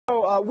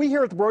we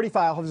here at the Brody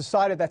File have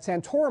decided that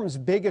Santorum's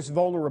biggest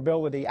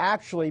vulnerability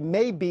actually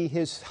may be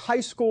his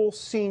high school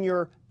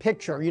senior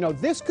picture. You know,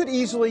 this could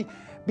easily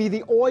be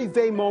the oy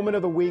vey moment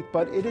of the week,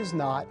 but it is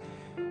not.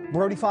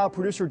 Brody File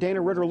producer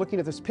Dana Ritter, looking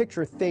at this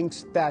picture,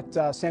 thinks that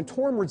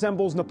Santorum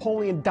resembles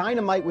Napoleon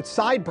Dynamite with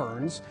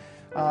sideburns.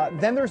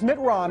 Then there's Mitt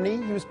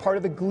Romney. He was part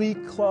of the Glee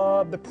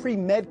Club, the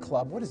Pre-Med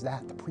Club. What is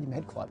that, the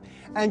Pre-Med Club?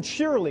 And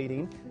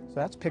cheerleading. So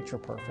that's picture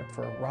perfect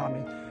for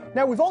Romney.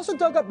 Now, we've also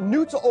dug up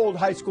Newt's old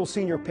high school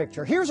senior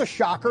picture. Here's a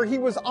shocker. He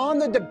was on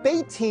the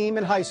debate team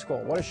in high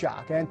school. What a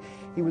shock. And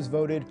he was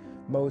voted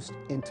most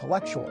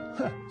intellectual.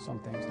 Some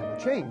things never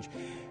change.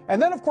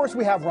 And then, of course,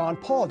 we have Ron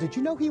Paul. Did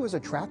you know he was a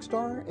track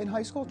star in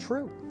high school?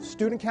 True.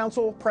 Student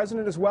council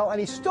president as well. And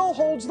he still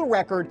holds the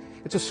record.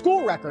 It's a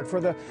school record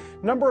for the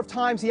number of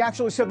times he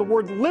actually said the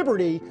word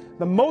liberty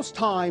the most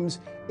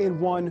times in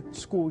one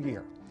school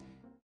year.